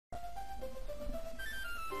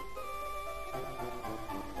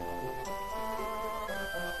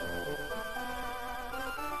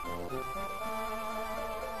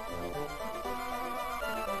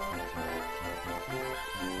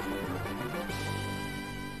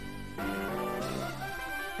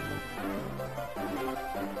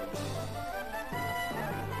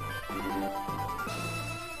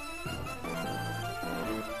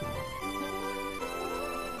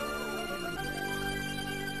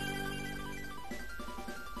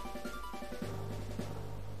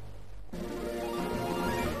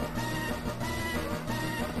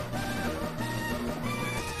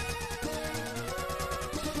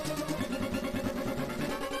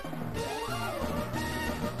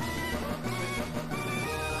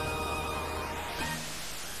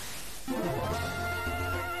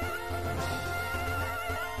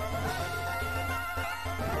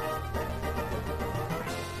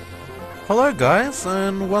Hello guys,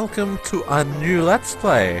 and welcome to a new Let's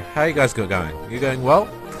Play. How you guys going? You going well?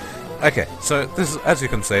 Okay, so this is, as you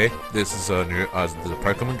can see, this is a new the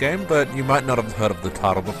Pokemon game, but you might not have heard of the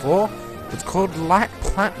title before. It's called Light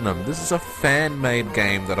Platinum. This is a fan-made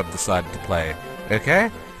game that I've decided to play. Okay?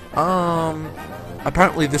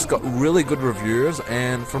 Apparently this got really good reviews,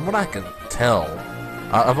 and from what I can tell,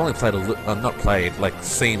 I've only played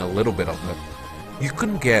seen a little bit of it. You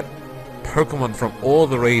can get Pokemon from all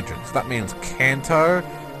the regions. That means Kanto,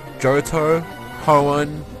 Johto,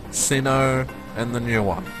 Hoenn, Sinnoh, and the new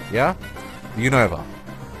one. Yeah? Unova.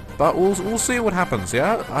 But we'll see what happens,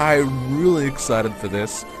 yeah? I'm really excited for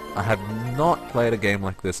this. I have not played a game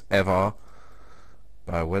like this ever.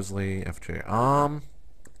 By Wesley FJ.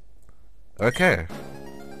 Okay.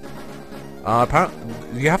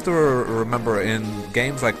 Apparently, you have to remember in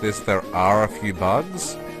games like this there are a few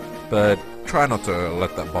bugs, but try not to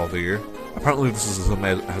let that bother you. Apparently this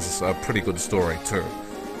has a pretty good story too.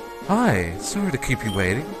 Hi, sorry to keep you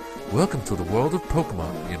waiting. Welcome to the world of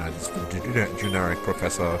Pokemon. You know, this generic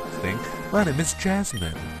professor thing. My name is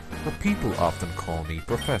Jasmine, but people often call me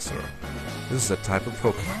Professor. This is a type of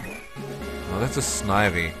Pokemon. Oh, that's a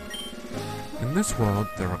Snivy. In this world,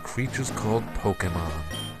 there are creatures called Pokemon.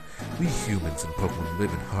 We humans and Pokemon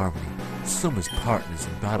live in harmony, some as partners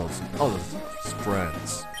in battles and others as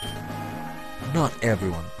friends. Not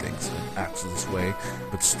everyone thinks and acts this way,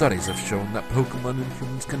 but studies have shown that Pokemon and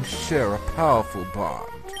humans can share a powerful bond.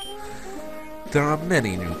 There are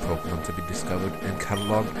many new Pokemon to be discovered and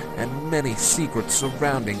catalogued, and many secrets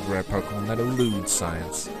surrounding rare Pokemon that elude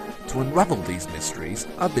science. To unravel these mysteries,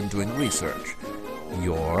 I've been doing research.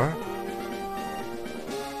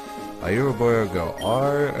 Are you a boy or a girl?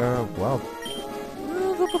 Well,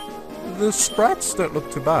 the sprites don't look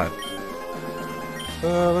too bad.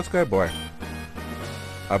 Let's go boy.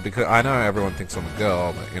 Because I know everyone thinks I'm a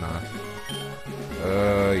girl, but you know.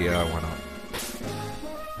 Yeah, why not?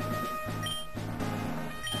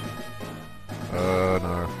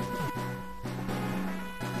 No.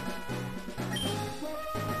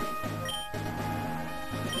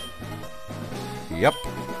 Yep.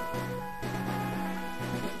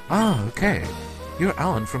 Ah, okay. You're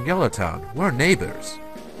Alan from Yellowtown. We're neighbors.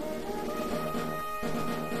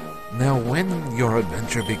 Now when your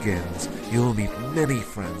adventure begins, you'll meet many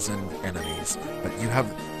friends and enemies, but you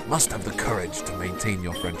must have the courage to maintain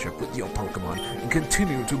your friendship with your Pokemon and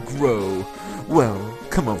continue to grow. Well,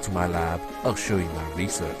 come over to my lab. I'll show you my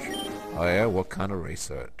research. Oh yeah? What kind of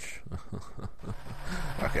research?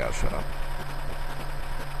 Okay, I'll shut up.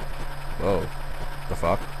 Whoa. The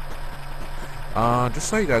fuck? Just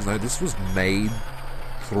so you guys know, this was made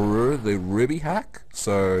through the Ruby hack,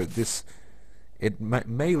 so it might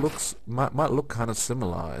look kind of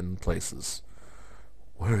similar in places.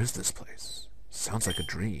 Where is this place? Sounds like a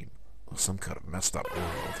dream, or some kind of messed up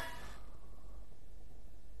world.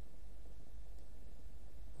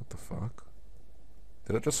 What the fuck?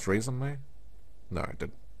 Did it just freeze on me? No, it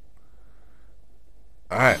didn't.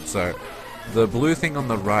 Alright, so the blue thing on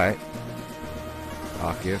the right,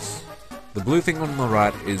 Arceus. The blue thing on the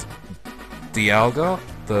right is Dialga,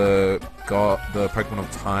 the Pokemon of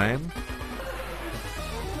Time.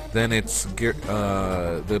 Then it's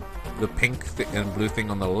the pink and blue thing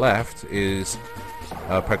on the left is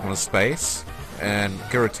Pokemon of Space, and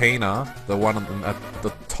Giratina, the one at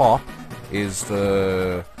the top, is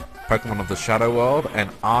the Pokemon of the Shadow World, and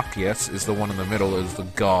Arceus is the one in the middle, is the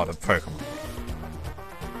god of Pokemon.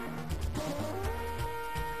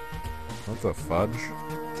 What the fudge?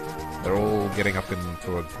 They're all getting up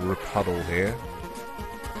into a group huddle here.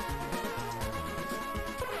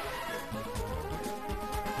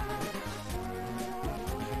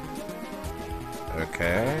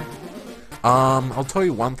 Okay. I'll tell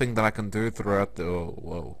you one thing that I can do throughout the... Oh,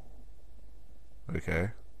 whoa.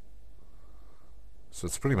 Okay. So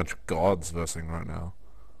it's pretty much gods versing right now.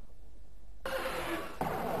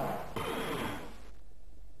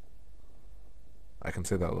 I can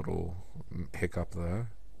see that little hiccup there.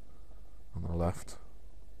 On the left.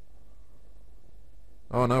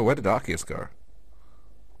 Oh no, where did Arceus go?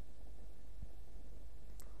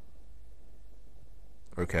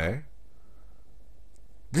 Okay.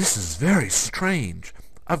 This is very strange.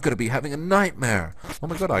 I've got to be having a nightmare. Oh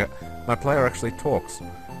my god, my player actually talks.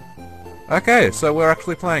 Okay, so we're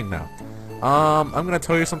actually playing now. I'm gonna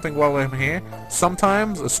tell you something while I'm here.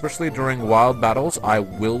 Sometimes, especially during wild battles, I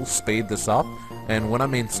will speed this up. And when I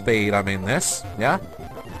mean speed, I mean this. Yeah?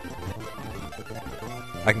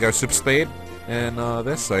 I can go super speed in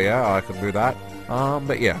this, so yeah, I can do that.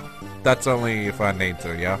 But yeah, that's only if I need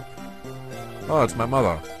to, yeah? Oh, it's my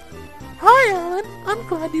mother. Hi, Alan. I'm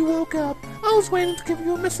glad you woke up. I was waiting to give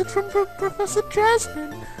you a message from Professor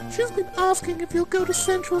Jasmine. She's been asking if you'll go to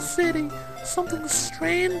Central City. Something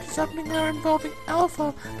strange is happening there involving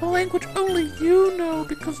Alpha, the language only you know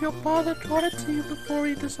because your father taught it to you before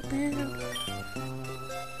he disappeared.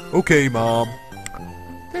 Okay, Mom.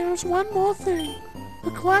 There's one more thing.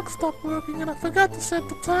 The clock stopped working and I forgot to set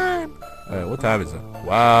the time. What time is it?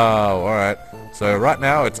 Wow, alright. So right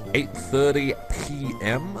now it's 8:30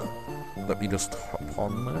 p.m. Let me just hop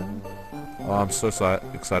on there. Oh, I'm so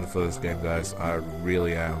excited for this game, guys. I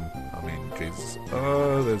really am. I mean, Jesus.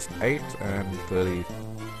 Oh, there's 8 and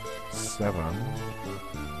 37.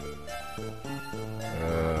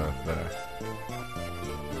 There.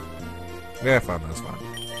 Yeah, fine, that's fine.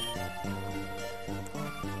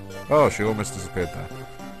 Oh, she almost disappeared there.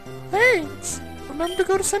 Thanks! Remember to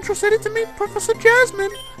go to Central City to meet Professor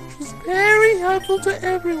Jasmine. She's very helpful to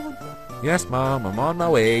everyone. Yes, Mom, I'm on my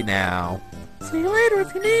way now. See you later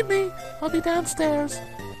if you need me. I'll be downstairs.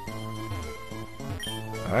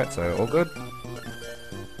 Alright, so all good?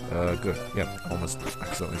 Good. Yep, almost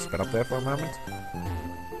accidentally sped up there for a moment.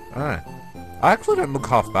 Alright. I actually don't look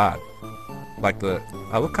half bad. Like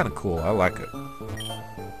I look kinda cool, I like it.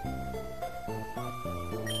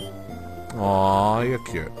 Aww, you're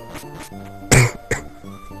cute.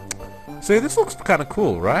 See, this looks kinda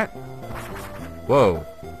cool, right? Whoa.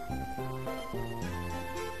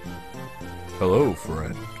 Hello,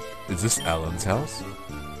 friend. Is this Alan's house?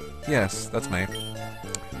 Yes, that's me.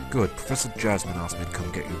 Good. Professor Jasmine asked me to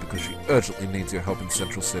come get you because she urgently needs your help in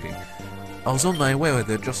Central City. I was on my way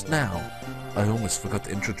there just now. I almost forgot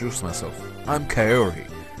to introduce myself. I'm Kaori.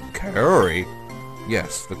 Kaori?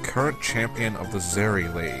 Yes, the current champion of the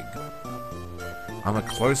Zhery League. I'm a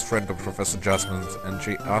close friend of Professor Jasmine's, and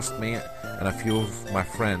she asked me and a few of my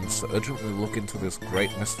friends to urgently look into this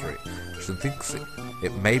great mystery. She thinks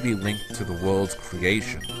it may be linked to the world's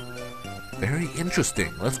creation. Very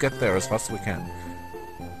interesting. Let's get there as fast as we can.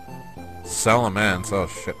 Salamence. Oh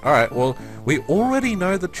shit. Alright, well, we already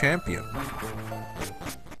know the champion.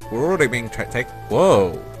 We're already being taken.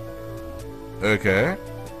 Whoa. Okay.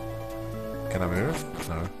 Can I move?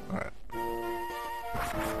 No. Alright.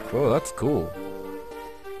 Whoa, that's cool.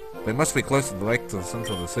 They must be close to the lake to the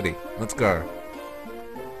center of the city. Let's go.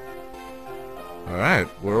 Alright,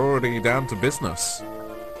 we're already down to business.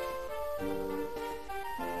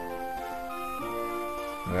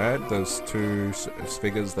 Alright, those two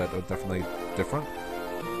figures that are definitely different.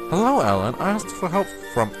 Hello, Alan. I asked for help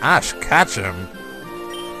from Ash Ketchum.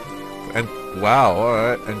 And wow,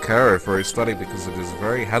 alright, and Karo for his study because it is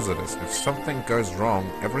very hazardous. If something goes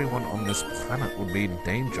wrong, everyone on this planet will be in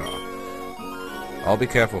danger. I'll be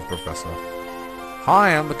careful, Professor.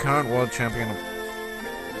 Hi, I'm the current world champion of...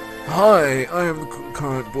 Hi, I am the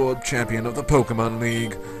current world champion of the Pokemon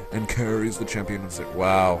League, and Kaori's the champion of...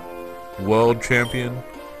 Wow. World champion?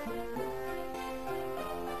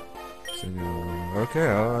 Okay,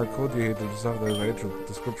 I called you here to discover those age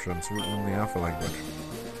descriptions written in the Alpha language.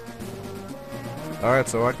 Alright,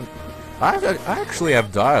 so I can... I actually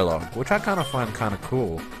have dialogue, which I kind of find kind of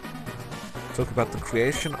cool. Talk about the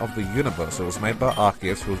creation of the universe. It was made by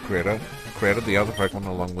Arceus, who created the other Pokemon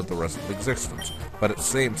along with the rest of existence. But it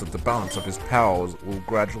seems that the balance of his powers will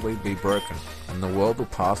gradually be broken, and the world will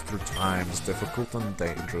pass through times difficult and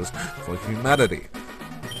dangerous for humanity.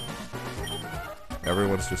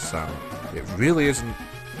 Everyone's just silent. It really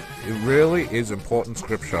is important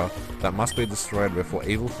scripture that must be destroyed before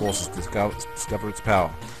evil forces discover its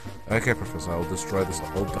power. Okay, Professor, I will destroy this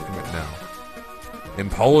old document now.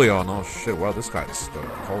 Empoleon, oh shit, wow, this guy's got a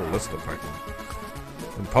whole list of Pokemon.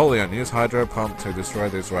 Empoleon, use Hydro Pump to destroy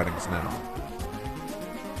these writings now.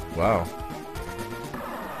 Wow.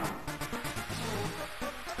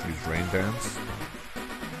 Use Rain Dance.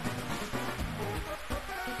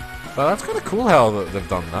 Oh, that's kind of cool how they've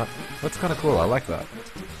done that. That's kind of cool, I like that.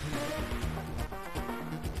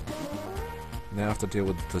 Now I have to deal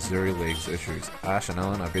with the Zhery League's issues. Ash and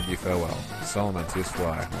Ellen, I bid you farewell. Salamence, use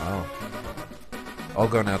Fly. Wow. I'll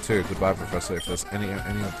go now too. Goodbye, Professor. If there's any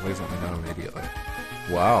please let me know immediately.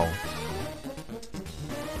 Wow.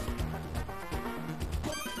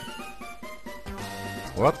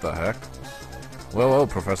 What the heck? Well,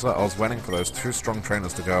 Professor, I was waiting for those two strong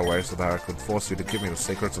trainers to go away so that I could force you to give me the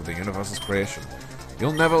secrets of the universe's creation.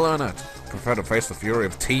 You'll never learn it. Prefer to face the fury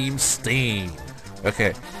of Team Steam.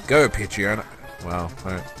 Okay, go, Pidgeot. Wow.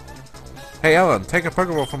 Right. Hey, Alan, take a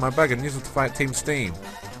Pokeball from my bag and use it to fight Team Steam.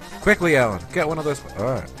 Quickly, Alan, get one of those.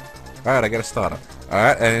 Alright. Alright, I get a starter.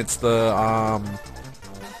 Alright, and it's the,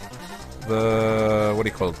 what do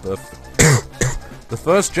you call it? The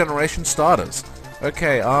first generation starters.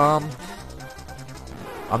 Okay, I'm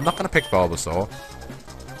not gonna pick Bulbasaur.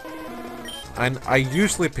 I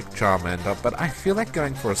usually pick Charmander, but I feel like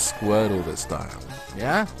going for a Squirtle this time.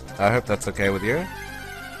 Yeah? I hope that's okay with you.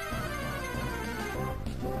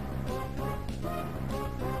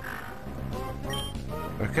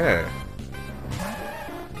 Okay.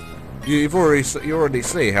 You already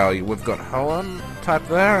see how we've got Hoenn type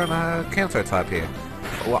there and a Kanto type here.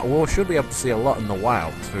 We'll should be able to see a lot in the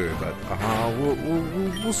wild too, but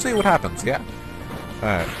we'll see what happens. Yeah.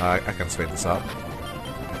 Alright, I can speed this up.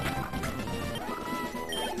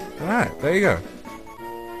 Alright, there you go.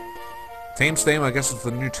 Team Steam, I guess it's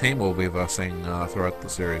the new team we'll be versing throughout the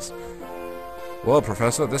series. Well,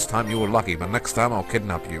 Professor, this time you were lucky, but next time I'll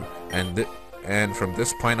kidnap you. And from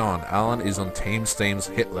this point on, Alan is on Team Steam's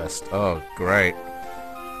hit list. Oh, great.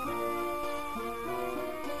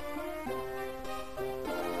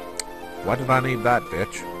 Why did I need that,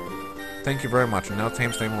 bitch? Thank you very much, and now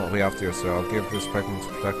Team Steam will be after you, so I'll give this Pokemon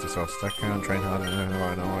to protect yourself. Stack around, train hard,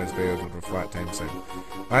 and always be able to fight Team Steam.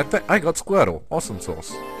 I got Squirtle. Awesome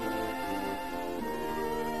sauce.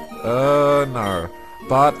 No.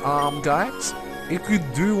 But, guys, if you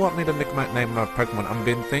do want me to nickname my Pokemon, I've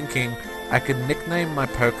been thinking I could nickname my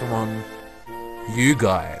Pokemon you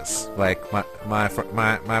guys. Like, my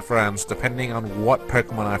friends, depending on what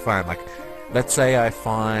Pokemon I find. Like, let's say I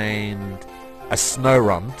find a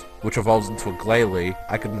Snorunt, which evolves into a Glalie,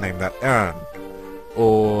 I could name that Aaron.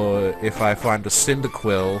 Or if I find a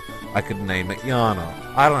Cyndaquil, I could name it Yana.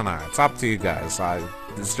 I don't know, it's up to you guys.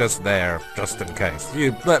 It's just there, just in case.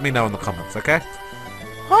 You let me know in the comments, okay?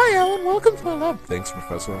 Hi, Alan. Welcome to my lab. Thanks,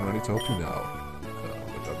 Professor. I'm ready to help you now. Oh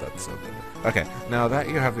my god, that's so good. Okay, now that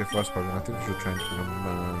you have your first Pokemon, I think you should train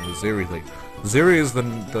from the Zhery League. Zhery is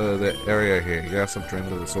the area here. Yes, I've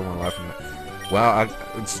dreamed of this all my life. And, wow,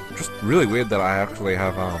 it's just really weird that I actually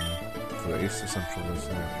have, the East Central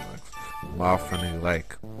Marfany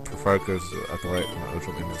Lake. Profoca's at the lake, and I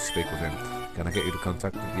urgently need to speak with him. Can I get you to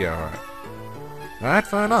contact him? Yeah, alright. Alright,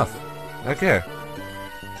 fair enough. Okay.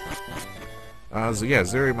 So yeah,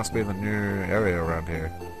 Zhery must be the new area around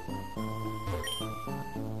here.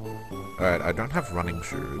 Alright, I don't have running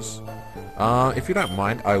shoes. If you don't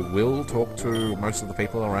mind, I will talk to most of the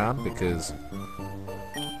people around, because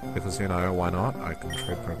you know, why not? I can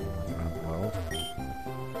trade Pokemon around the world.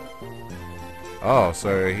 Oh,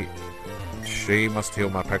 so she must heal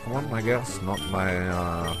my Pokemon, I guess, not my,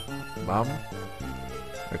 mum.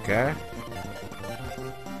 Okay.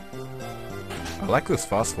 I like this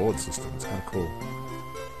fast forward system, it's kinda cool.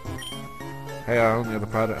 Hey, I own the other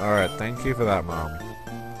part. Alright, thank you for that, Mom.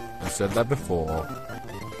 I said that before.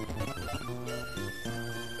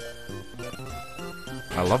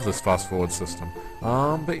 I love this fast forward system.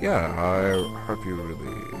 But yeah, I hope you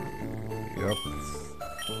really... Yep.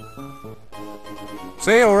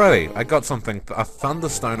 See, already! I got something. A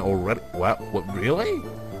Thunderstone already. What, really?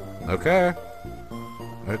 Okay.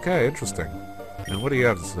 Okay, interesting. And what do you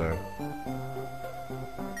have to say?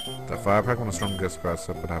 The fire Pokemon is strong against grass,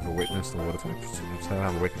 but have a weakness to water type. So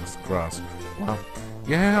have a weakness to grass. Wow.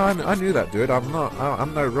 Yeah, I knew that, dude. I'm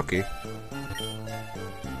no rookie.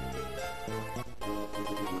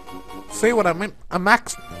 See what I mean? A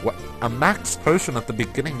max potion at the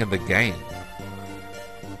beginning of the game.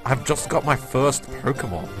 I've just got my first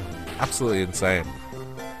Pokemon. Absolutely insane.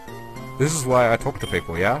 This is why I talk to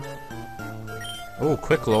people, yeah? Oh,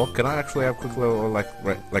 Quick Law. Can I actually have Quick Law like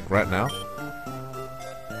right now?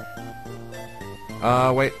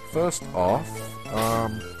 Wait, first off,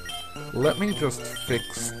 let me just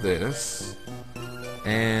fix this,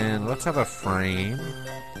 and let's have a frame.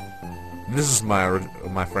 This is my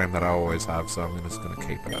frame that I always have, so I'm just gonna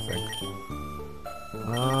keep it, I think.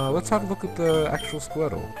 Let's have a look at the actual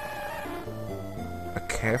Squirtle. A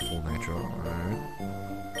careful nature, alright.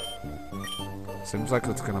 Seems like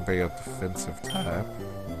it's gonna be a defensive type.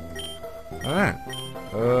 Alright.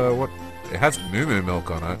 What? It has Moo Moo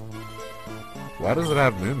Milk on it. Why does it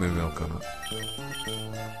have Moo Moo Milk on it?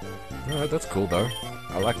 Alright, that's cool though.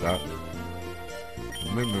 I like that.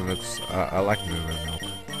 Moo Moo Milk's... I like Moo Moo Milk.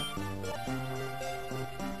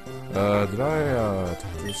 Did I,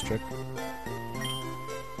 talk to this chick?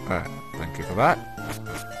 Alright, thank you for that.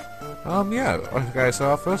 Yeah, okay, so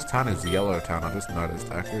our first town is Yellow Town, I just noticed.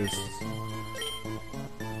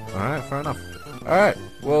 Alright, fair enough. Alright,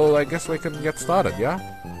 well, I guess we can get started, yeah?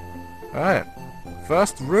 Alright.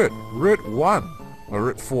 First route. Route 1. Or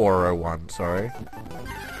Route 401, sorry.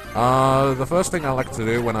 The first thing I like to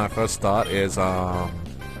do when I first start is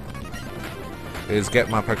get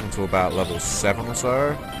my Pokemon to about level 7 or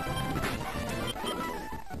so.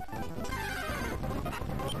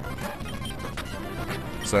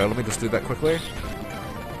 So let me just do that quickly.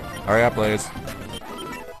 Hurry up, please.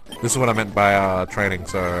 This is what I meant by training,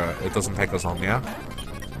 so it doesn't take us long, yeah?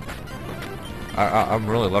 I'm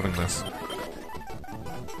really loving this.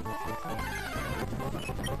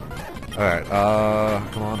 Alright,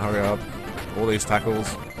 come on, hurry up. All these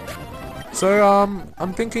tackles. So,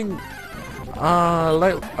 I'm thinking,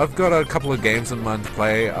 I've got a couple of games in mind to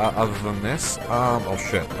play, other than this. Oh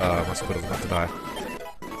shit, my squid is about to die.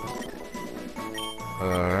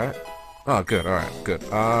 Alright. Oh, good, alright, good.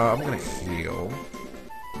 I'm gonna heal.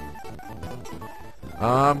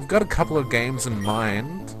 I've got a couple of games in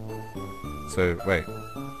mind. So, wait.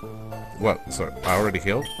 What? Sorry, I already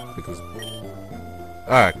healed? Because...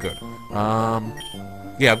 Alright, good.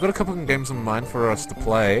 Yeah, I've got a couple of games in mind for us to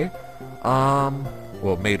play.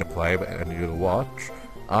 Well, me to play, and you to watch.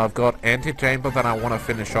 I've got Anti-Chamber that I want to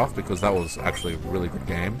finish off, because that was actually a really good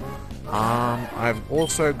game. I've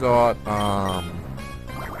also got,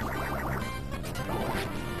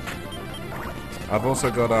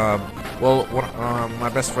 well, my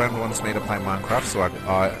best friend wants me to play Minecraft, so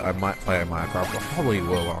I might play Minecraft. I probably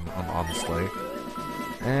will, honestly.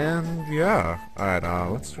 And, yeah. Alright,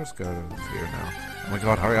 let's just go here now. Oh my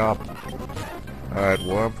god, hurry up. Alright,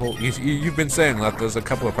 Wormpool. You've been saying that there's a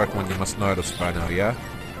couple of Pokemon you must notice by now, yeah?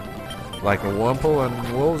 Like a Wormpool and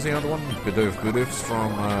what was the other one? Bidoof. Bidoof's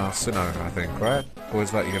from, Sinnoh, I think, right? Or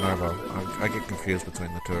is that Unova? I get confused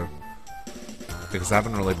between the two. Because I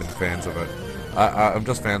haven't really been fans of it. I'm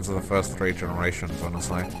just fans of the first 3 generations,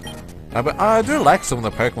 honestly. But I do like some of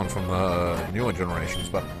the Pokemon from the newer generations,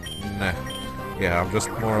 but nah. Yeah,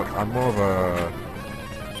 I'm more of a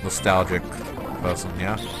nostalgic person,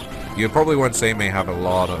 yeah? You probably won't see me have a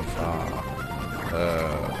lot of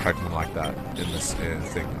Pokemon like that in this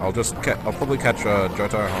thing. I'll probably catch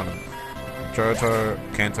Johto,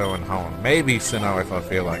 Kanto, and Hoenn. Maybe Sinnoh if I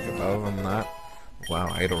feel like it. Other than that,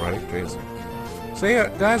 wow, 8 already, jeez. So yeah,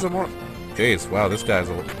 guys, I'm more... Jeez, wow, this guy's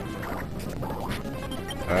a...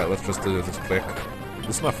 Alright, let's just do this quick.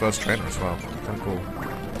 This is my first trainer as well. Kinda cool.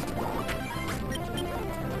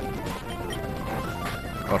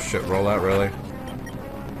 Oh shit, roll out, really?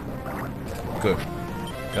 Good.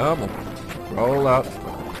 Come on. Roll out.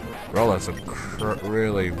 Roll out's a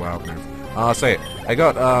really wild move. So I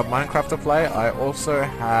got Minecraft to play. I also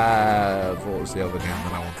have... What was the other game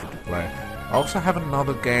that I wanted to play? I also have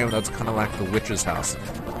another game that's kind of like The Witch's House.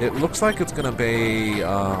 It looks like it's gonna be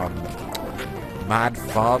Mad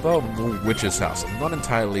Father or Witch's House. I'm not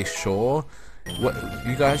entirely sure.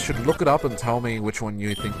 You guys should look it up and tell me which one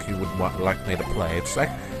you think you would like me to play. It's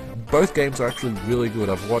like both games are actually really good.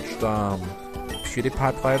 I've watched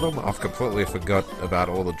PewDiePie play them. I've completely forgot about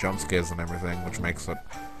all the jump scares and everything, which makes it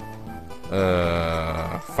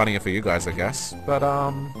funnier for you guys, I guess. But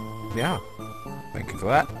yeah, thank you for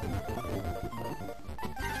that.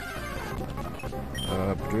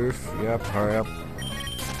 Doof, yep, hurry up.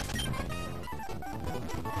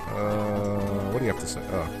 What do you have to say?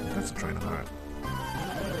 Oh, that's a trainer, alright.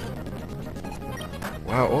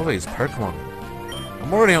 Wow, all these Pokemon.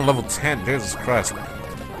 I'm already on level 10, Jesus Christ.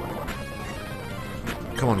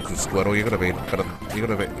 Come on, Squirtle, you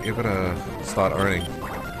gotta start earning.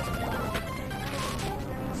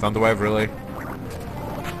 Thunderwave, really?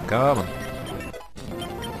 Come on.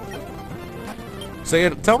 So yeah,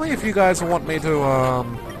 tell me if you guys want me to,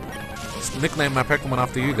 nickname my Pokemon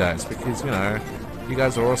after you guys, because, you know, you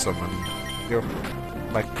guys are awesome, and you're,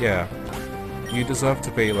 like, yeah, you deserve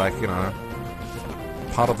to be, like, you know,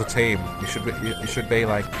 part of the team. You should be,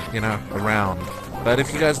 like, you know, around. But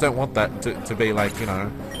if you guys don't want that to be, like, you know,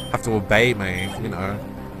 have to obey me, you know,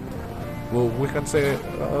 well, we can say,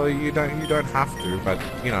 oh, you don't have to, but,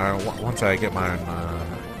 you know, once I get my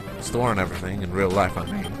own, store and everything, in real life, I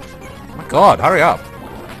mean. My god, hurry up!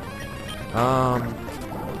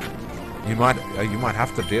 You might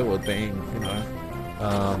have to deal with being, you know,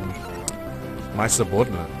 my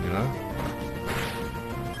subordinate, you know?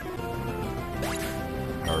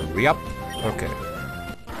 Hurry up! Okay.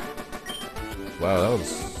 Wow,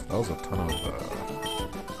 that was a ton of,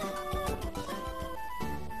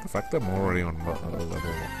 the fact that I'm already on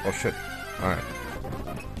level... Oh shit. Alright.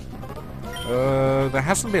 There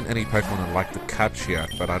hasn't been any Pokemon I'd like to catch yet,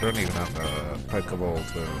 but I don't even have a Pokeball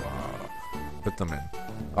to, put them in.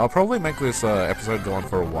 I'll probably make this, episode go on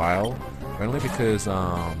for a while, only because,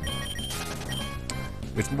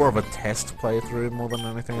 it's more of a test playthrough more than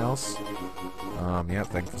anything else. Yeah,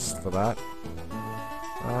 thanks for that.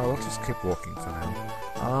 Let's just keep walking for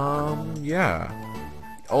now. Yeah.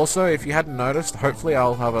 Also, if you hadn't noticed, hopefully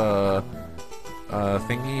I'll have a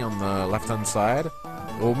thingy on the left-hand side.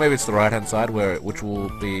 Or maybe it's the right-hand side, which will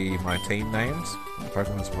be my team names. The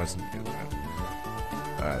Pokemon's supposed to do that.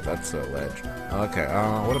 Alright, that's a ledge. Okay,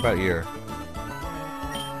 what about you?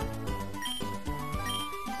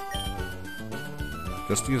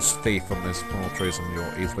 Just use Thief on these small trees and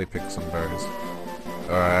you'll easily pick some berries.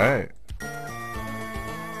 Alright.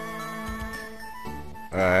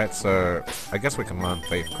 Alright, so I guess we can learn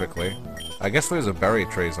Thief quickly. I guess those are berry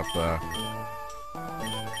trees up there.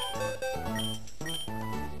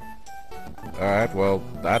 Alright, well,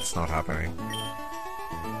 that's not happening.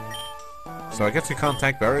 So I guess you can't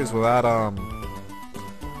take berries without,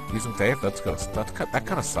 using Thief? That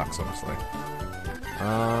kind of sucks, honestly.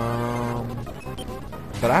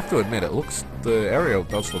 But I have to admit, the area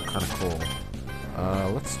does look kind of cool.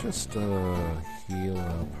 Let's just, heal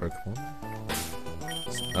a Pokemon.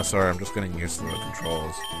 Sorry, I'm just getting used to the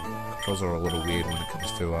controls. Controls are a little weird when it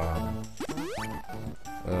comes to,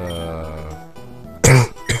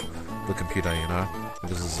 the computer, you know?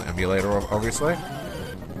 This is an emulator, obviously.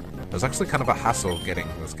 It was actually kind of a hassle getting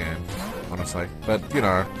this game, honestly. But, you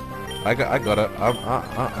know, I got it.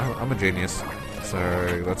 I'm a genius. So,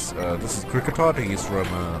 this is Kricketot. He's from,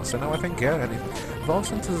 Sinnoh, I think, yeah? And he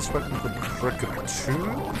evolves into this Pokemon called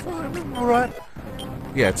Kricketoo, if I remember right.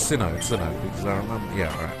 Yeah, it's Sinnoh, because I remember,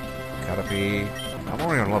 yeah, alright. Caterpie. I'm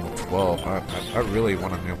already on level 12. I really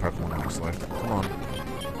want a new Pokemon, honestly. Come on.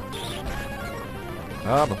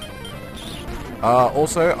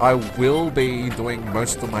 Also, I will be doing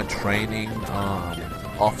most of my training,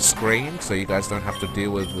 off screen, so you guys don't have to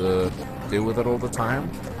deal with it all the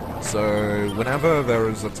time. So, whenever there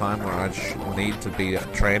is a time where I need to be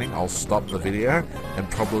at training, I'll stop the video and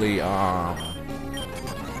probably,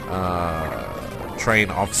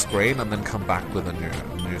 train off screen and then come back with a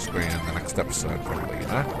new screen in the next episode, probably, you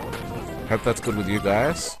know? Hope that's good with you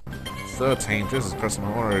guys. 13, Jesus Christ,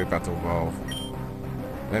 I'm already about to evolve.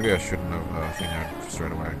 Maybe I shouldn't have fingered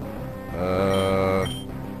straight away.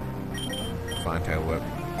 Fine, Tail Whip.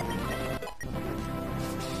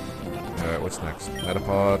 Alright, what's next?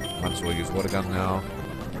 Metapod. Might as well use Water Gun now.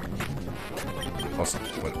 Awesome.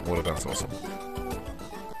 Water Gun's awesome.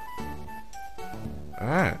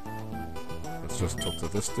 Alright. Let's just talk to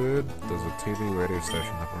this dude. There's a TV radio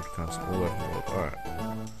station that broadcasts all over the world. Alright.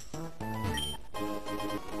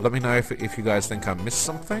 Let me know if you guys think I missed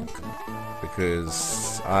something.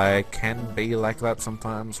 Because I can be like that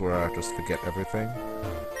sometimes, where I just forget everything.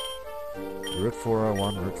 Route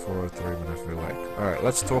 401, Route 403, Manipur Lake. Alright,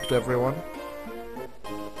 let's talk to everyone.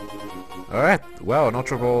 Alright, wow, an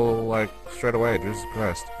Ultra Ball, like, straight away, Jesus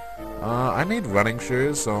Christ. I need running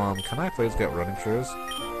shoes, so, can I please get running shoes?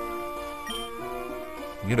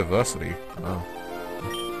 University? Oh.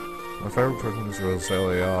 My favorite Pokemon is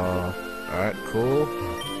Roselia. Alright, cool.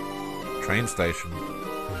 Train station.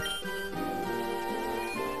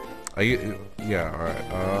 Are you... yeah, alright,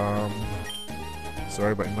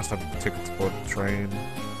 sorry, but you must have a ticket to board the train.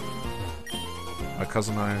 My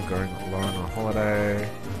cousin and I are going alone on holiday.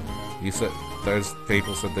 You said... those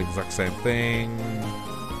people said the exact same thing.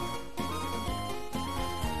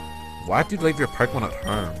 Why'd you leave your Pokemon at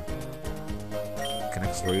home?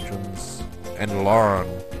 Connects regions. And Lauren.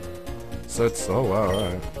 So it's... oh wow,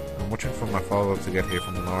 alright. I'm watching for my father to get here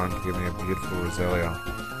from Lauren to give me a beautiful Roselia.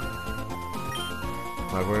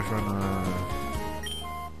 My boyfriend,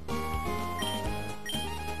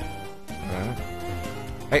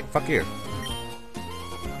 hey, fuck you!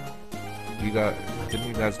 Didn't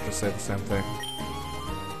you guys just say the same thing?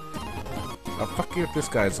 Oh, fuck you if this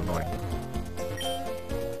guy's annoying.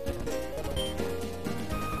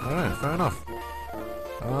 Alright, fair enough.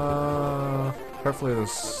 Hopefully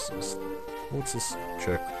this... what's this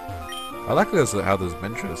chick? I like this, how there's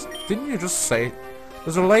benches. Didn't you just say...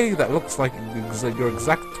 there's a lady that looks like your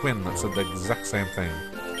exact twin that said the exact same thing.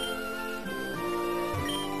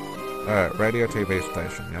 Alright, radio TV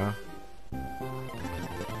station, yeah?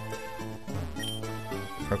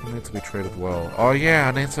 Pokemon need to be treated well. Oh yeah,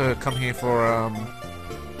 I need to come here for, I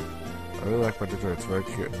really like my Digger, it's very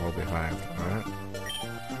cute and well behaved, alright?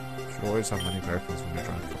 Should always have many Pokemons when you're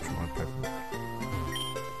trying to capture one Pokemon.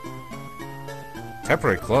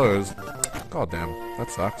 Temporary closed? God damn, that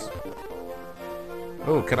sucks.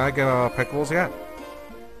 Oh, can I get Pokeballs yet?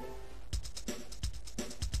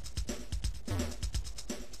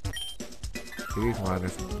 Please,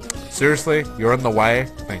 minus. Seriously? You're in the way?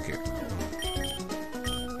 Thank you.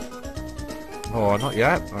 Oh, not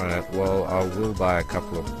yet? Alright, well, I will buy a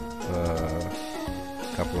couple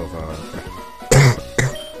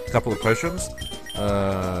of potions.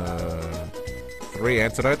 3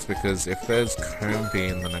 antidotes, because if there's Combi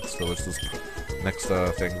in the next village, next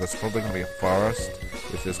thing, there's probably gonna be a forest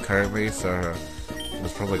if there's Combi, so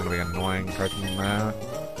there's probably gonna be annoying Pokemon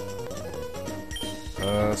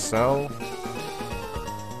there. Sell?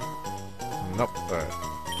 Nope. Alright.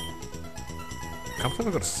 Can't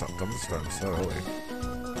believe I got a thunderstorm so early.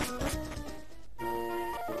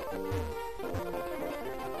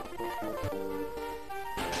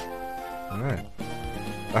 Alright.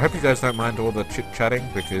 I hope you guys don't mind all the chit-chatting,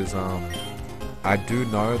 because, I do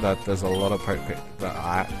know that there's a lot of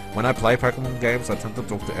when I play Pokemon games, I tend to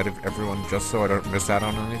talk to everyone just so I don't miss out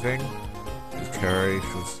on anything. Kaori,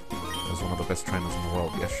 she's one of the best trainers in the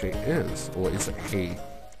world. Yes, she is. Or is it he?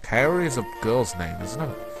 Kaori is a girl's name, isn't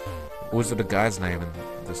it? Or is it a guy's name in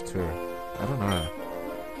this too? I don't know.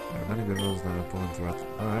 There are many good rules that are pulling throughout.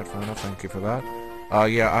 Alright, fair enough, thank you for that.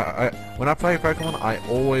 Yeah, when I play Pokemon, I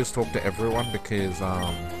always talk to everyone because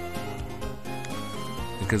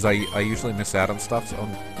I usually miss out on stuff,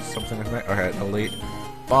 on something like that. Okay, Elite.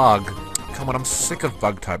 Bug. Come on, I'm sick of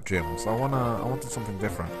bug-type gyms. I wanted something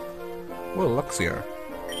different. Whoa, Luxio.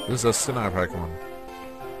 This is a Sinnoh Pokemon.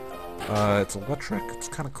 It's electric. It's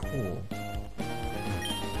kind of cool.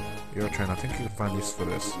 You're a trainer. I think you can find use for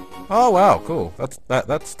this. Oh wow, cool. That's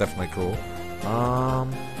definitely cool.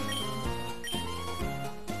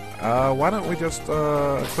 Why don't we just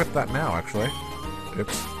equip that now? Actually,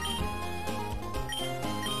 oops.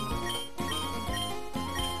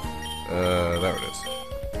 There it is.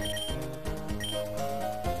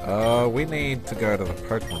 We need to go to the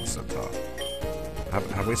Pokemon Center.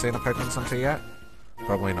 Have we seen a Pokemon Center yet?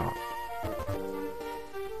 Probably not.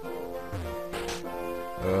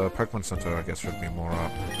 Pokemon Center, I guess, should be more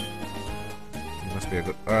up. You must be a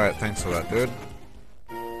good... Alright, thanks for that, dude.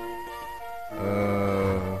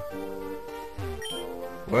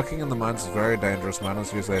 Working in the mines is very dangerous.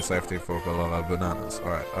 Miners use their safety for a lot of bananas.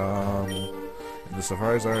 Alright, in the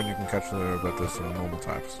Safari Zone, you can catch the this in normal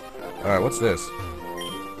types. Alright, what's this?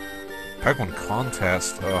 Pokemon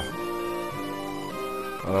Contest. Ugh.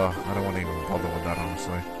 Ugh, I don't want to even bother with that,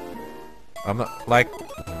 honestly. I'm not, like,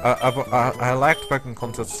 I liked Pokemon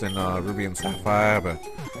Contests in, Ruby and Sapphire, but,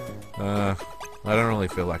 I don't really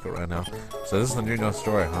feel like it right now. So this is the new No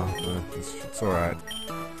Story, huh? It's alright.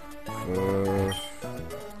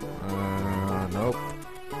 Nope.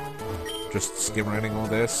 Just skim reading all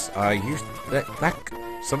this.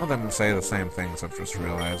 Some of them say the same things, I've just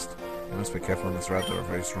realized. You must be careful on this route, there are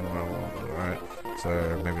very strong alright. So,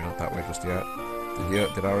 maybe not that way just yet.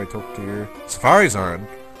 Did I already talk to you? Safari Zone?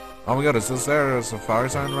 Oh my god, is there a Safari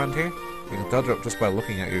Zone around here? You can tell just by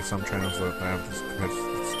looking at you, some trainers that they have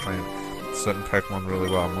to train certain Pokemon really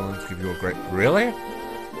well. I'm willing to give you a great... Really?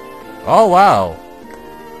 Oh wow!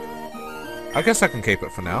 I guess I can keep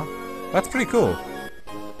it for now. That's pretty cool.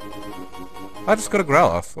 I just got a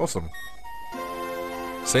Growlithe. Awesome.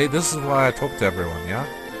 See, this is why I talk to everyone, yeah?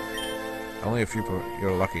 Only a few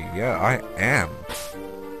you're lucky. Yeah, I am.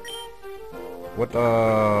 What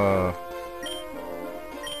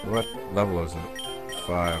level is it?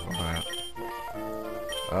 5, alright.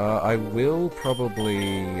 I will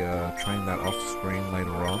probably, train that off-screen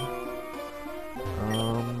later on.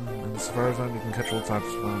 In the Safari Zone, you can catch all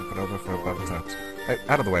types, but over for button types. Hey,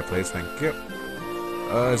 out of the way, please, thank you.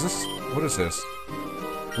 Is this... What is this?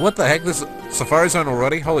 What the heck? This Safari Zone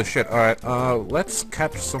already? Holy shit, alright, let's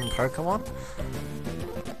catch some Pokemon.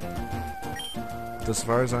 The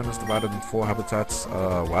Safari Zone is divided into 4 habitats.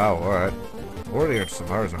 Wow, alright. Already at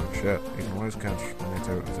Safari Zone, shit. You can always catch only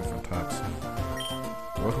 2 different types.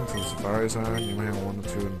 Welcome to the Safari Zone. You may have 1 or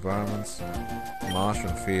 2 environments. Marsh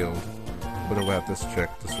and field. What about this chick?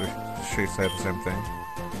 Does she say the same thing?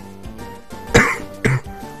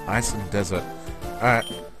 Ice and desert. Alright.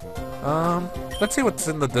 Let's see what's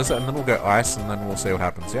in the desert, and then we'll go ice, and then we'll see what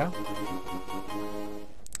happens, yeah?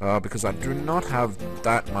 Because I do not have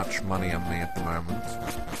that much money on me at the moment.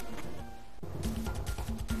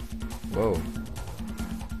 Whoa.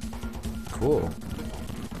 Cool.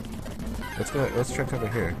 Let's check over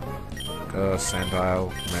here. Sand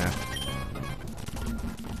Isle, meh.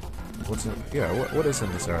 What's in, yeah, what is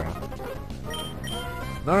in this area?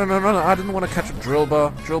 No, I didn't want to catch a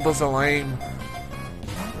Drillbur. Drillburs are lame.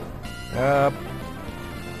 Yep.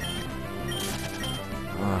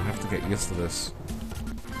 Oh, I have to get used to this.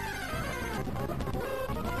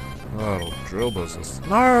 Oh, Drillburs is...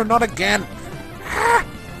 No, not again! Ah!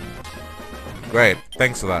 Great,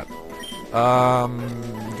 thanks for that.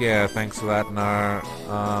 Yeah, thanks for that. No,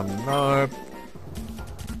 no.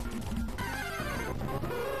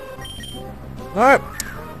 Nope.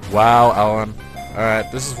 Wow, Alan.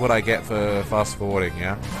 Alright, this is what I get for fast forwarding,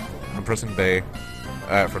 yeah? I'm pressing B.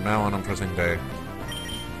 Alright, from now on I'm pressing B.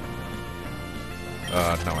 No,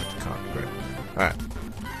 I can't. Great. Alright.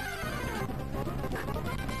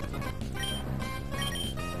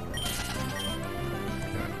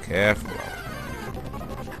 Careful.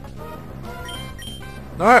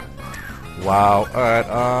 Nope. Wow.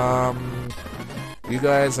 Alright, you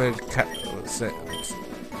guys are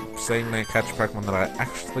saying they catch Pokemon that I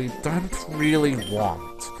actually don't really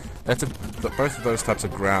want. Both of those types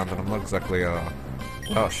of ground, and I'm not exactly, oh,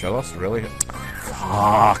 Shellos, really?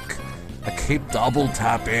 Fuck! I keep double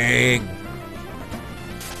tapping!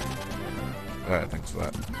 Alright, thanks for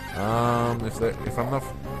that. If I'm not...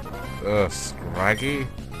 Scraggy?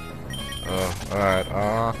 Alright,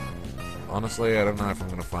 honestly, I don't know if I'm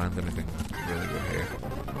gonna find anything really good here.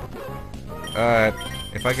 Alright,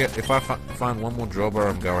 if I find one more jobber,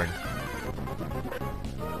 I'm going.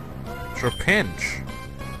 Trapinch!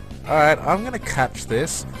 Alright, I'm gonna catch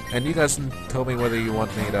this, and you guys can tell me whether you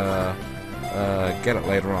want me to, get it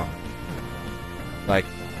later on.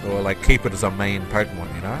 Or keep it as a main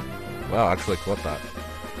Pokemon, you know? Wow, I actually caught that.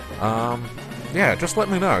 Yeah, just let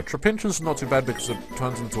me know. Trapinch is not too bad because it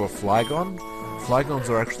turns into a Flygon. Flygons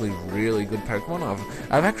are actually really good Pokemon.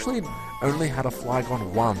 I've actually only had a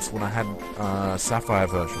Flygon once when I had Sapphire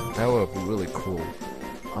version. They were really cool.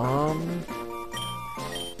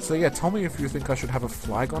 So yeah, tell me if you think I should have a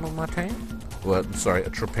Flygon on my team. Well, sorry, a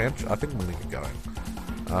Trapinch. I think I'm gonna get going.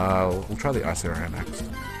 We'll try the ice area next.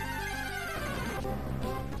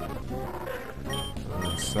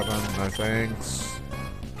 7, no thanks.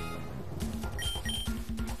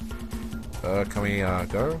 Can we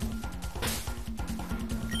go?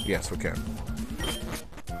 Yes, we can.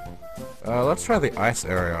 Let's try the ice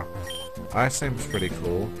area. Ice seems pretty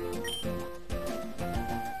cool.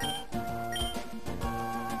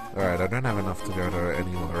 Alright, I don't have enough to go to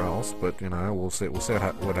anywhere else, but you know, we'll see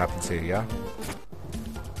what happens here, yeah?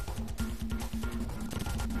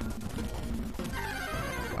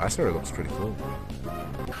 Ice area looks pretty cool.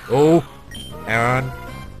 Oh! Aaron,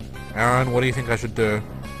 what do you think I should do?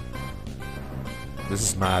 This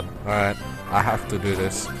is mad. Alright, I have to do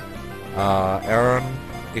this. Aaron,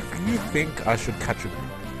 if you think I should catch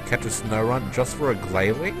a snow run just for a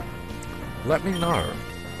Glalie, let me know.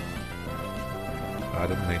 I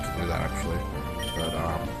didn't mean to do that actually, but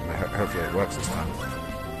hopefully it works this time.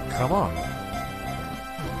 Come on.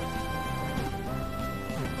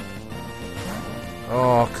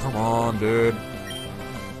 Oh, come on, dude.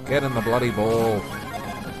 Get in the bloody ball.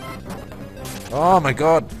 Oh my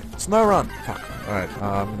god. Snow run. Fuck. Alright,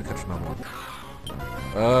 I'm gonna catch another one.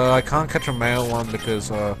 I can't catch a male one because,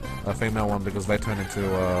 a female one because they turn into,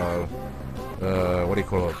 what do you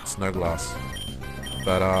call it? Snow glass.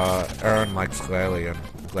 But, Aaron likes Glalie, and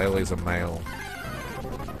Glalie's a male.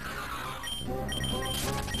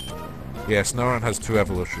 Yeah, Snorunt has 2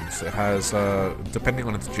 evolutions. It has, depending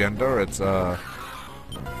on its gender, it's,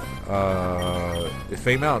 if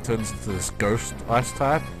female, it turns into this ghost ice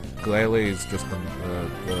type. Glalie is just the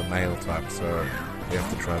male type, so we have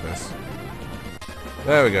to try this.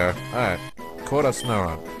 There we go. Alright. Caught a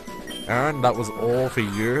Snorunt. Aaron, that was all for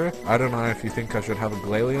you. I don't know if you think I should have a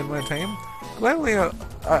Glalie in my team. Glalie,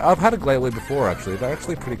 I've had a Glalie before, actually. They're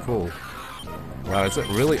actually pretty cool. Wow, is it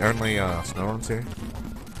really only Snorunts here?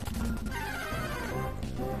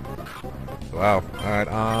 Wow. Alright,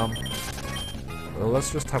 well,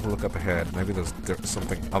 let's just have a look up ahead. Maybe there's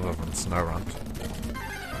something other than Snorunt.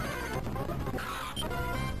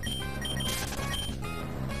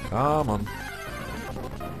 Come on.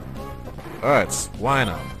 Alright,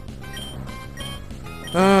 Swinub.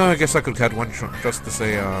 I guess I could catch one shot just to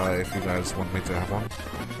see if you guys want me to have one.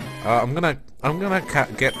 I'm gonna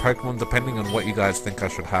get Pokemon depending on what you guys think I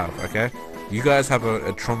should have. Okay, you guys have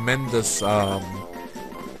a tremendous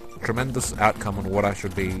tremendous outcome on what I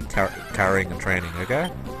should be carrying and training. Okay.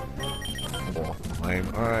 Oh, lame.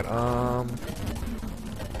 Alright.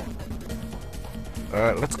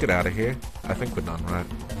 Alright, let's get out of here. I think we're done, right?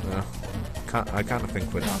 I kind of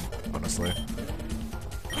think we're done, honestly.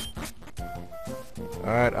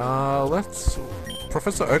 Alright, let's...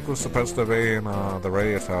 Professor Oak was supposed to be in, the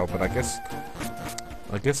radio tower, but I guess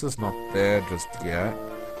it's not there just yet.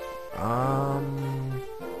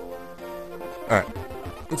 Alright,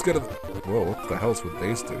 let's go to the... Whoa, what the hell's with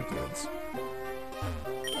these 2 dudes?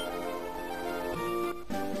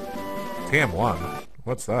 TM1?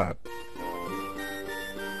 What's that?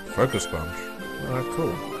 Focus Sponge. Oh,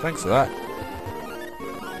 cool. Thanks for that.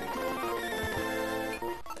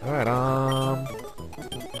 Alright,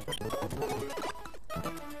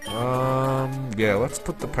 yeah, let's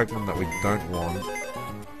put the Pokemon that we don't want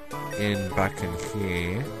back in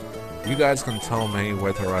here. You guys can tell me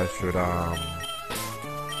whether I should,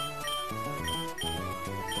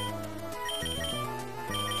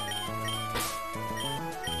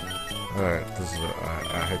 Alright, this is,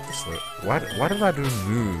 I hate this. Why did I do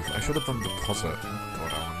move? I should have done deposit.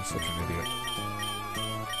 God, I'm such an idiot.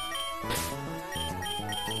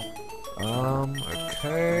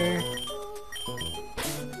 Okay.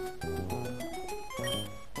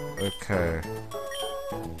 Okay.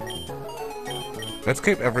 Let's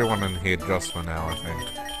keep everyone in here just for now, I think.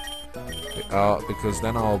 Because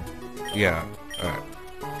then yeah, alright.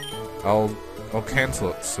 I'll cancel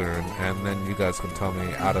it soon, and then you guys can tell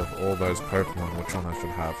me out of all those Pokemon which one I should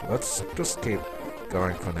have. Let's just keep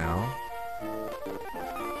going for now.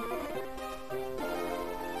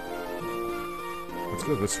 Let's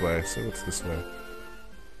go this way, see what's this way.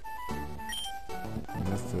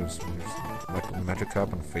 There's like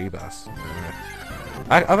Magikarp and Feebas.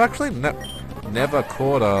 I've actually never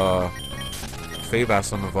caught a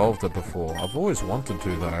Feebas and evolved it before. I've always wanted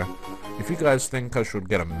to though. If you guys think I should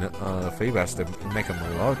get a Feebas to make a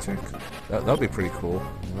Melodic, that'd be pretty cool.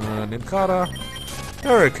 Nincada,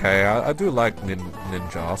 they're okay. I do like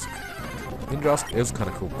Ninjask. Ninjask is kind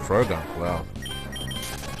of cool. Krogunk, wow.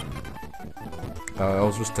 I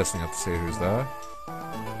was just testing out to see who's there.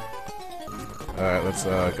 Alright, let's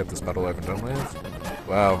get this battle over and done with.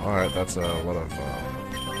 Wow, alright, that's a lot of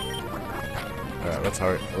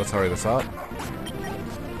alright, let's hurry this up.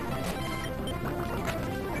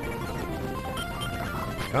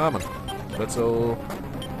 Come on. Little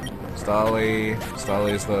Starly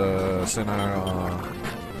is the Sinnoh,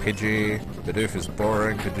 Pidgey. Bidoof is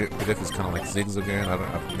boring. Bidoof is kind of like Zigzagoon.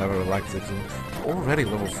 I've never really liked Zigzagoon. Already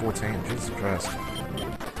level 14, Jesus Christ.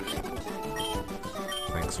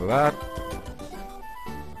 Thanks for that.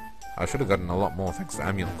 I should have gotten a lot more thanks to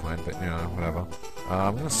Amulet Coin, but you know, whatever.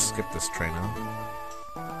 I'm gonna skip this trainer.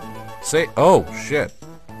 See? Oh, shit.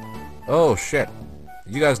 Oh, shit.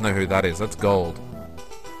 You guys know who that is. That's Gold.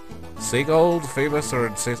 Sea Gold, Phoebus,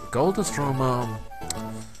 or Gold is from,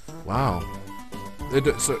 wow.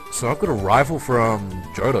 So I've got a rival from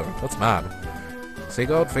Johto. That's mad. Sea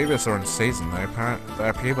Gold, Phoebus are in season. They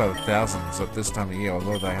appear by the thousands at this time of year.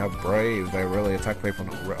 Although they have Brave, they really attack people.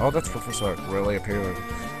 Oh, that's Professor Oak. Really appear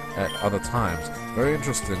at other times. Very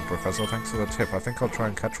interesting, Professor. Thanks for the tip. I think I'll try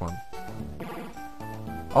and catch one.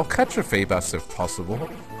 I'll catch a Phoebus if possible.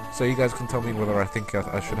 So you guys can tell me whether I think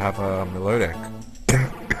I should have a Melodic.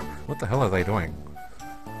 What the hell are they doing?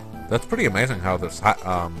 That's pretty amazing how this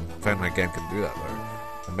fan-made game can do that, though.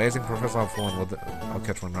 Amazing, Professor. I'll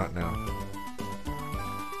catch one right now.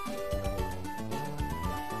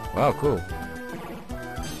 Wow, cool.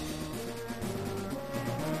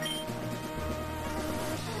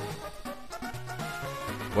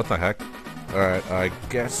 What the heck? Alright, I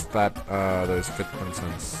guess that those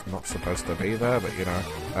Fitment's not supposed to be there, but you know.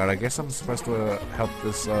 Alright, I guess I'm supposed to help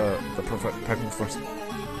this the Pokemon first.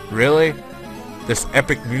 Really? This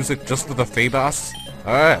epic music just for the Feebas?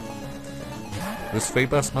 Alright. This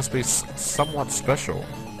Feebas must be somewhat special.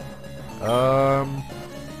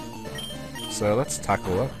 So let's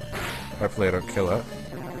tackle it. Hopefully I don't kill it.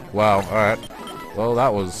 Wow, alright. Well,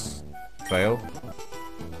 that was fail.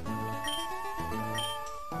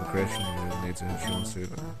 The creation needs insurance suit.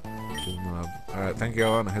 Alright, thank you,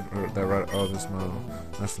 Alan. They're right. Oh, this model.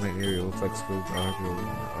 Nice to meet you. You look like school. I hope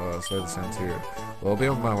you'll say the same to you. Well, I'll be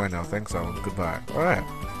on my way now. Thanks, Alan. Goodbye. Alright.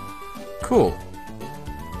 Cool.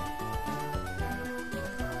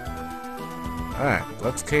 Alright,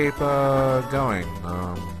 let's keep going.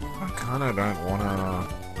 I kinda don't wanna...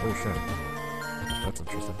 Oh shit. That's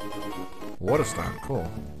interesting. Waterstone, cool.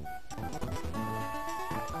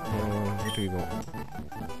 What do you got?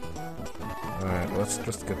 Alright, let's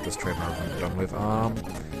just get this train over and done with.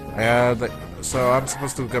 So I'm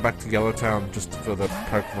supposed to go back to Yellowtown just for the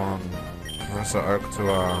Pokemon Professor Oak to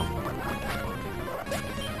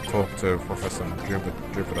talk to Professor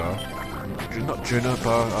Jupiter. Not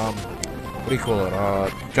Juniper, what do you call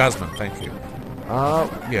it? Jasmine, thank you.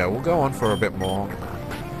 Yeah, we'll go on for a bit more.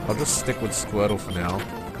 I'll just stick with Squirtle for now.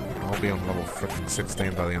 I'll be on level frickin'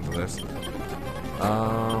 16 by the end of this.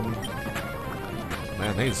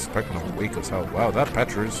 Man, these Pokemon are weak as hell. Wow, that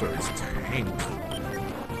Pachirisu is tank.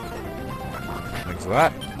 Thanks for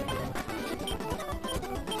that.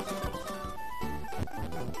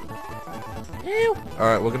 Ew.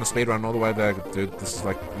 Alright, we're gonna speedrun all the way there, dude. This is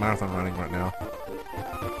like marathon running right now.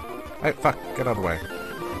 Hey, fuck, get out of the way.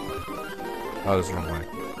 Oh, this is the wrong way.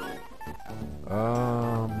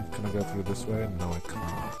 Can I go through this way? No, I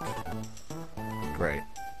can't. Great.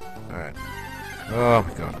 Alright. Oh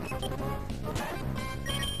my god.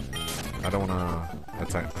 I don't wanna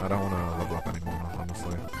attack. I don't wanna level up anymore,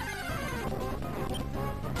 honestly.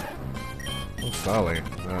 Oh, Starly.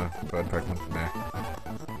 Bird Pokemon. Nah.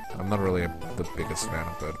 I'm not really the biggest fan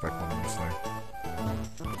of Bird Pokemon, honestly.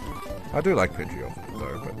 I do like Pidgeot,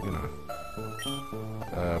 though, but you know.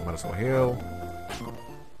 Might as well heal.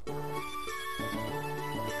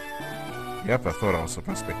 Yep, I thought I was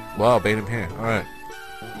supposed to be. Wow, beat him here. Alright.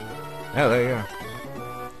 Yeah, there you go.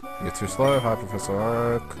 You're too slow. Hi, Professor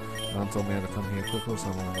Oak. Alan told me to come here quickly, so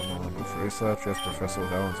I'm on research. Yes, Professor,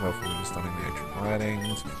 with Alan's help, we'll be studying the ancient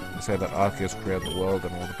writings. They say that Arceus created the world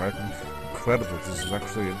and all the Pokemon. Incredible, this is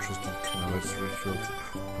actually interesting to know its research.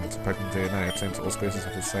 It's a Pokemon DNA, it seems all species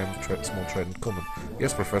have the same small trait in common.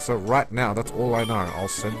 Yes, Professor, right now, that's all I know. I'll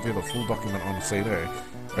send you the full document on CD.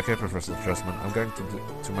 Okay, Professor Jasmine, I'm going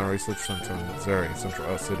to my research center in Zhery, Central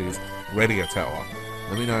Earth City's radio tower.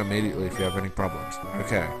 Let me know immediately if you have any problems.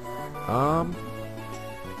 Okay.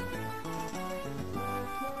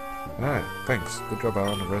 Alright, thanks. Good job,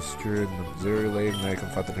 Alan. The rest you in the Zhery League. Now you can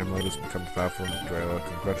fight the gym leaders and become powerful in Drayla.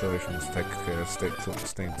 Congratulations. Take care. Stay till it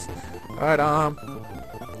stinks. Alright,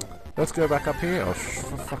 let's go back up here. Oh,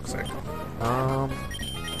 for fuck's sake.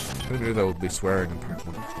 Who knew there would be swearing in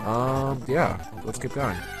Pokemon? Yeah, let's keep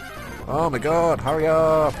going. Oh my god, hurry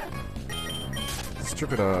up!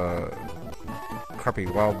 Stupid, crappy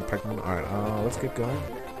wild Pokemon. Alright, let's keep going.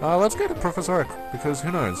 Let's go to Professor Oak, because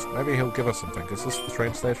who knows, maybe he'll give us something. Is this the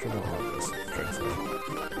train station? Oh, this is the train station.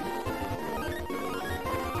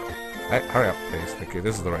 Hey, hurry up, please. Thank you.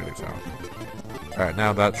 This is the radio tower. Alright,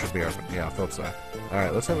 now that should be open. Yeah, I thought so.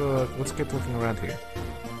 Alright, let's keep looking around here.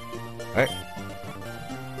 Hey.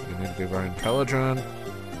 You need to be very intelligent.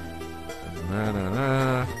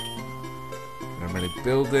 There are many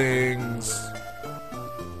buildings.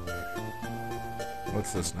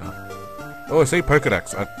 What's this now? Oh, I see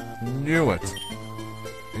Pokedex. I knew it.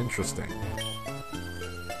 Interesting.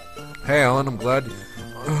 Hey, Alan, I'm glad...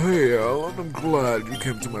 Hey, Alan, I'm glad you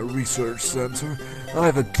came to my research center. I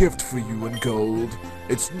have a gift for you in gold.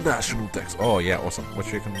 It's National Dex. Oh, yeah, awesome.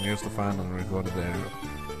 Which you can use to find and record it there.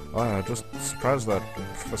 Oh, I'm just surprised that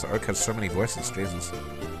Professor Oak has so many voices. Jesus.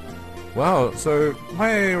 Wow, so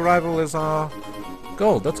my rival is,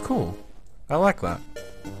 gold. That's cool. I like that.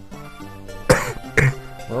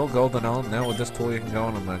 Well, Gold and Alan, now with this tool you can go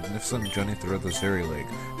on a magnificent journey through the Zhery League.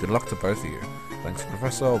 Good luck to both of you. Thanks,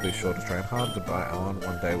 Professor. I'll be sure to train hard. Goodbye, Alan.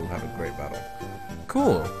 One day we'll have a great battle.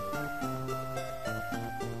 Cool.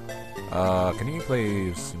 Can you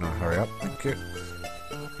please, hurry up? Thank you.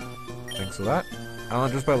 Thanks for that. Alan,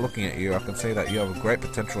 just by looking at you, I can see that you have a great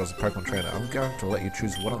potential as a Pokemon trainer. I'm going to let you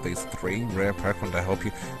choose one of these 3 rare Pokemon to help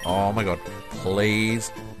you. Oh my god. Please.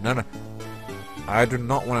 No. I do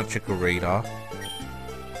not want a Chikorita.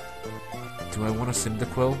 Do I want a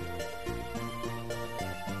Cyndaquil?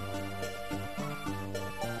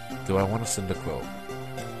 Do I want a Cyndaquil?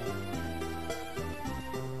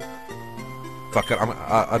 Fuck it,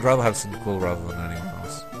 I'd rather have Cyndaquil rather than anyone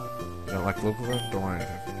else. You don't like the look of it? Don't worry.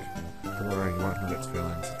 Don't worry, you won't hurt its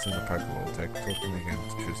feelings. It's in the Pokeball. Talk to me again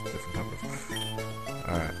to choose a different type of...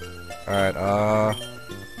 Alright,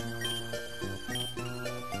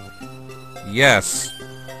 yes!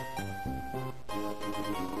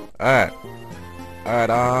 Alright,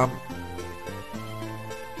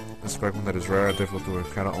 this Pokemon that is rare and difficult to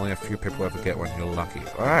encounter, only a few people ever get one, you're lucky.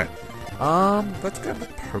 Alright, let's go to the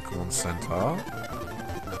Pokemon Center.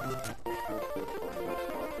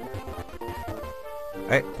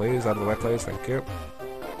 Hey, please, out of the way, please, thank you.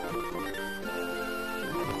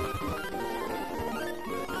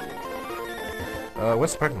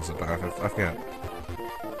 Where's the Pokemon Center? I forget.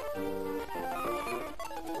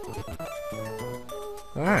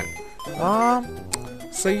 Alright,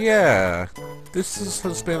 so yeah, this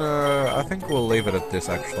has been I think we'll leave it at this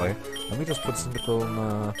actually. Let me just put Cyndaquil in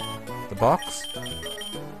the box.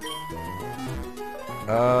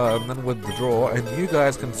 And then withdraw, and you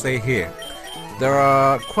guys can see here. There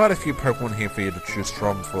are quite a few Pokemon here for you to choose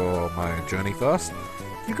from for my journey first.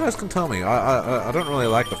 You guys can tell me, I don't really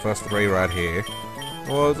like the first 3 right here.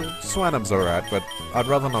 Well, Swinub's alright, but I'd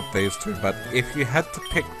rather not these 2, but if you had to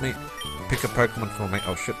pick a Pokemon for me.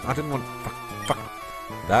 Oh shit, I didn't want... Fuck.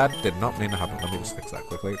 That did not mean to happen. Let me just fix that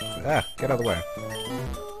quickly. Get out of the way.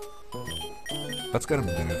 Let's get a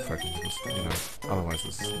new Pokemon, just, otherwise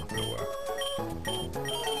this is not gonna work.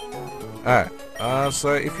 Alright,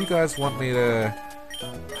 so if you guys want me to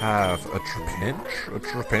have a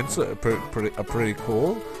Trapinch are pretty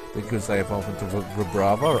cool, because they evolve into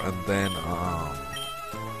Vibrava, and then,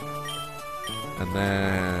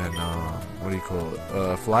 what do you call it,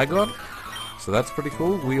 Flygon? So that's pretty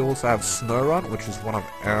cool. We also have Snorunt, which is one of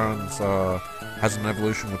Aaron's, has an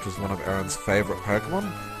evolution which is one of Aaron's favorite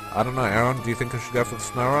Pokemon. I don't know, Aaron, do you think I should go for the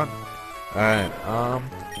Snorunt? Alright,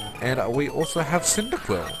 and we also have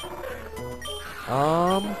Cyndaquil.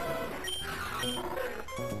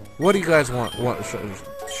 What do you guys want? What do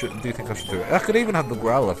you think I should do? I could even have the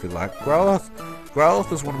Growlithe if you like.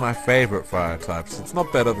 Growlithe is one of my favorite fire types. It's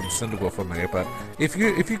not better than Cyndaquil for me, but if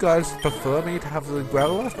you guys prefer me to have the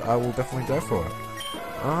Growlithe, I will definitely go for it.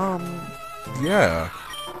 Yeah.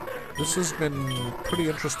 this has been pretty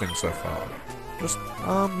interesting so far. Just,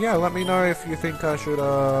 yeah, let me know if you think I should,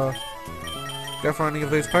 go for any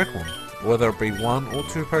of these Pokemon. Whether it be 1 or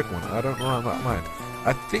 2 Pokemon, I don't know that mind.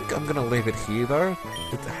 I think I'm gonna leave it here though.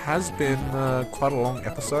 It has been, quite a long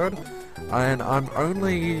episode. And I'm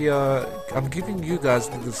only, I'm giving you guys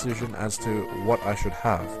the decision as to what I should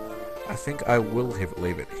have. I think I will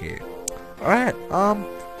leave it here. Alright,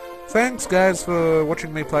 thanks guys for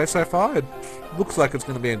watching me play so far. It looks like it's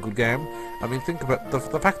going to be a good game. I mean, think about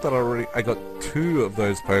the fact that I got 2 of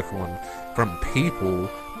those Pokemon from people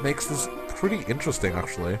makes this pretty interesting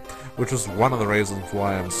actually, which is one of the reasons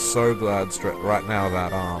why I'm so glad right now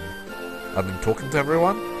that I've been talking to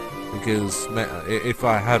everyone, because if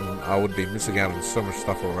I hadn't, I would be missing out on so much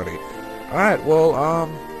stuff already. Alright, well,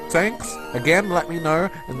 thanks. Again, let me know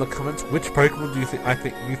in the comments which Pokemon do you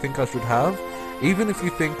think I should have. Even if you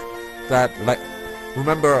think that, like,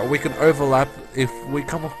 remember, we can overlap. If we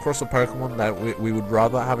come across a Pokemon that we would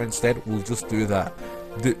rather have instead, we'll just do that.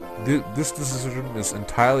 This decision is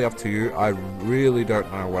entirely up to you. I really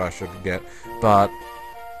don't know what I should get, but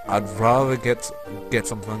I'd rather get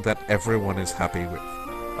something that everyone is happy with.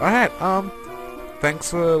 Alright, thanks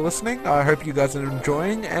for listening. I hope you guys are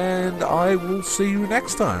enjoying, and I will see you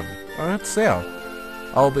next time. Alright, see ya.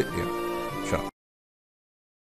 I'll be, yeah, sure.